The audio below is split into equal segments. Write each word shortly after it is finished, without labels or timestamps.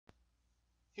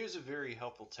Here's a very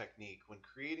helpful technique when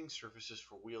creating surfaces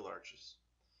for wheel arches.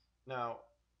 Now,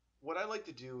 what I like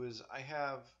to do is I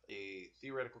have a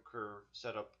theoretical curve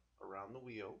set up around the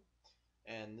wheel,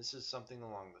 and this is something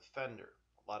along the fender.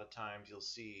 A lot of times you'll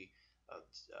see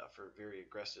for very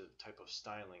aggressive type of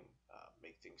styling,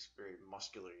 make things very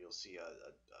muscular, you'll see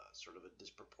a sort of a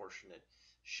disproportionate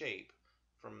shape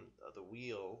from the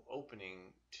wheel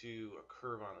opening to a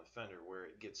curve on the fender where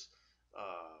it gets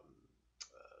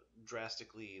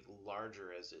drastically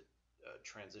larger as it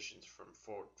transitions from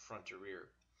front to rear.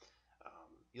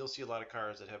 You'll see a lot of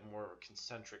cars that have more of a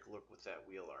concentric look with that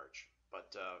wheel arch.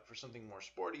 But for something more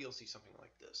sporty, you'll see something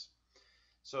like this.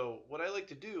 So what I like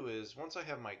to do is once I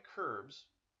have my curbs,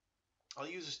 I'll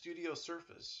use a studio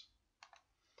surface.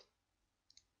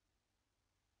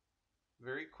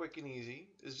 Very quick and easy.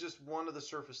 It's just one of the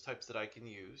surface types that I can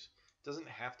use. It doesn't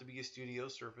have to be a studio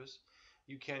surface.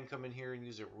 You can come in here and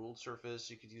use a ruled surface.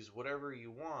 You could use whatever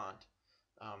you want,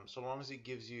 so long as it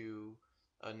gives you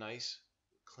a nice,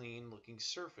 clean looking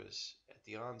surface at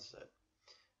the onset.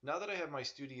 Now that I have my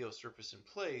studio surface in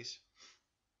place,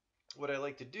 what I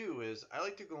like to do is I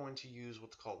like to go in to use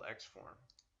what's called X-Form.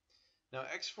 Now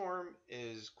X-Form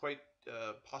is quite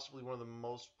possibly one of the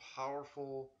most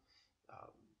powerful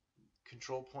um,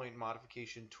 control point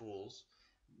modification tools.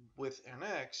 With an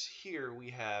X, here we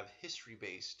have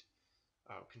history-based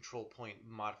control point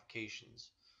modifications.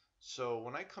 So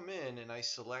when I come in and I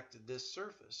select this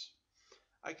surface,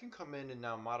 I can come in and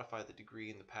now modify the degree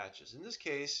in the patches. In this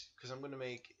case, because I'm going to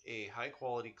make a high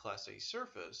quality Class A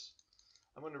surface,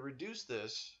 I'm going to reduce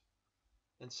this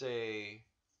and say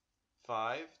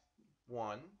 5,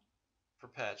 1 for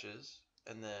patches,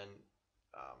 and then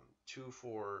 2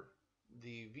 for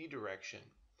the V direction,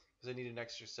 because I need an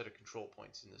extra set of control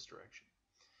points in this direction.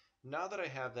 Now that I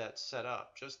have that set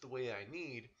up just the way I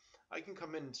need, I can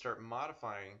come in and start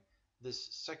modifying this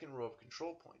second row of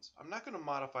control points. I'm not going to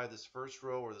modify this first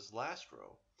row or this last row.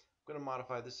 I'm going to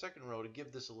modify the second row to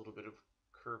give this a little bit of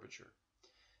curvature.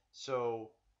 So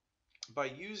by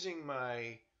using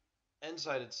my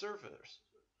end-sided surface,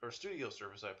 or studio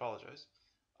surface, I apologize,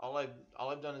 all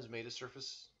I've done is made a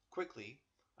surface quickly.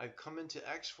 I've come into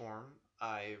X-Form,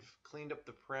 I've cleaned up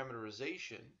the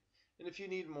parameterization, and if you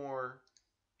need more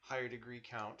higher degree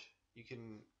count, you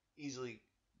can easily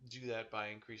do that by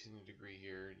increasing the degree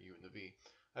here, U and the V.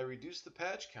 I reduced the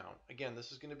patch count. Again,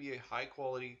 this is going to be a high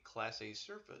quality Class A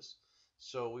surface,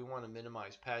 so we want to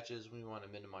minimize patches, we want to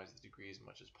minimize the degree as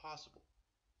much as possible.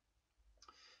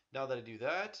 Now that I do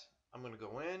that, I'm going to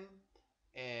go in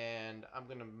and I'm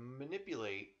going to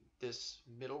manipulate this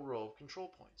middle row of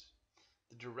control points.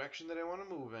 The direction that I want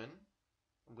to move in,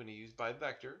 I'm going to use by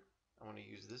vector. I want to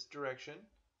use this direction,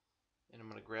 and I'm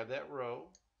going to grab that row,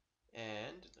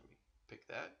 and let me pick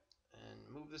that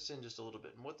and move this in just a little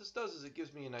bit. And what this does is it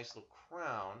gives me a nice little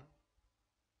crown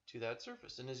to that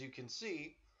surface. And as you can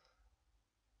see,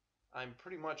 I'm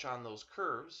pretty much on those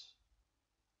curves.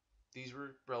 These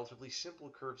were relatively simple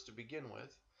curves to begin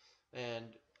with, and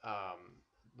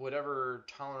whatever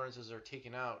tolerances are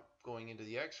taken out going into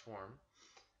the X-Form,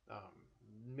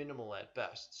 minimal at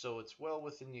best. So it's well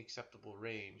within the acceptable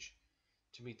range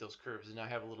to meet those curves. And I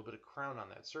have a little bit of crown on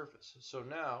that surface. So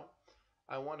now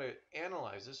I want to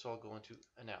analyze this, so I'll go into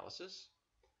analysis.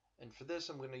 And for this,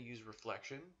 I'm going to use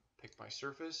reflection, pick my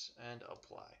surface, and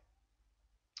apply.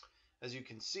 As you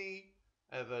can see,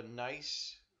 I have a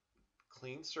nice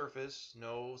clean surface,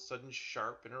 no sudden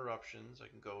sharp interruptions. I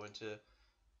can go into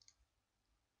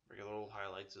regular old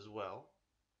highlights as well.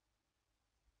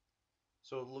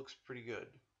 So it looks pretty good.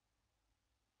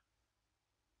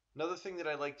 Another thing that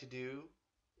I like to do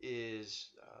is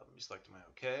select my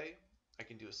OK. I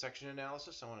can do a section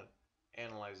analysis. I want to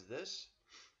analyze this.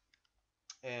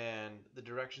 And the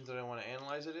directions that I want to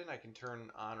analyze it in, I can turn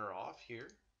on or off here.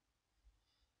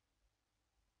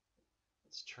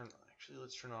 Let's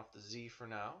turn off the Z for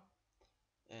now.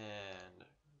 And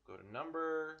go to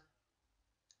number.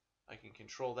 I can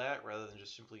control that rather than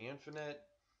just simply infinite.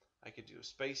 I could do a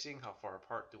spacing. How far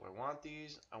apart do I want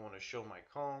these? I want to show my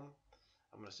comb.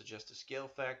 I'm going to suggest a scale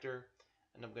factor,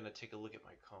 and I'm going to take a look at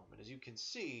my comb. And as you can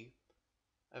see,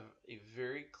 I have a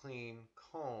very clean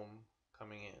comb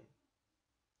coming in.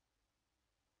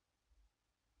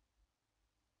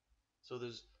 So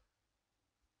there's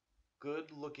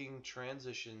good looking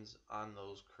transitions on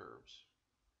those curves.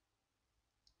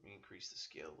 Let me increase the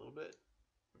scale a little bit,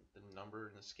 the number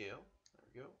and the scale. There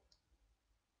we go.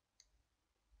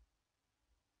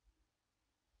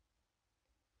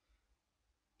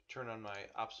 Turn on my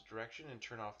opposite direction and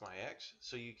turn off my X,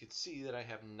 so you can see that I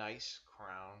have nice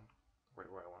crown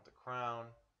right where I want the crown.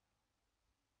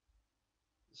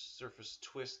 The surface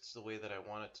twists the way that I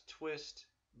want it to twist.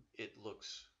 It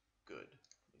looks good.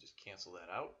 Let me just cancel that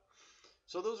out.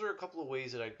 So those are a couple of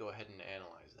ways that I'd go ahead and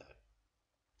analyze that.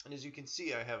 And as you can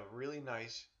see, I have a really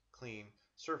nice, clean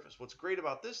surface. What's great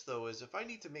about this, though, is if I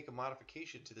need to make a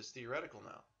modification to this theoretical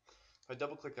now, if I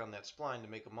double click on that spline to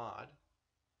make a mod,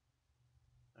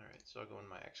 all right, so I'll go in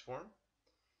my X form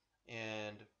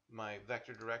and my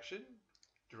vector direction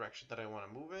that I want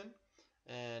to move in,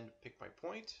 and pick my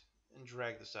point and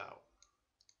drag this out.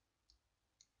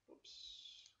 Oops.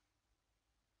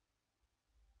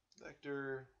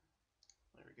 Vector,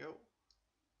 there we go.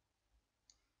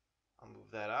 I'll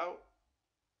move that out,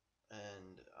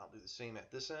 and I'll do the same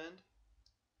at this end.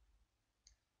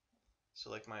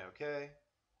 Select my OK,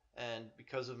 and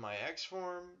because of my X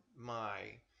form,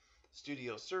 my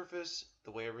studio surface,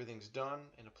 the way everything's done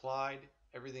and applied,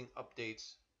 everything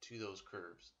updates to those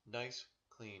curves. Nice,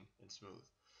 clean, and smooth.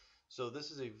 So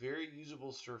this is a very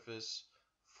usable surface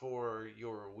for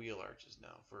your wheel arches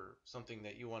now, for something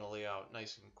that you want to lay out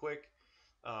nice and quick.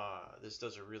 This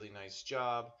does a really nice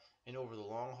job, and over the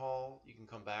long haul, you can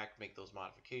come back, make those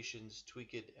modifications,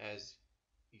 tweak it as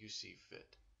you see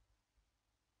fit.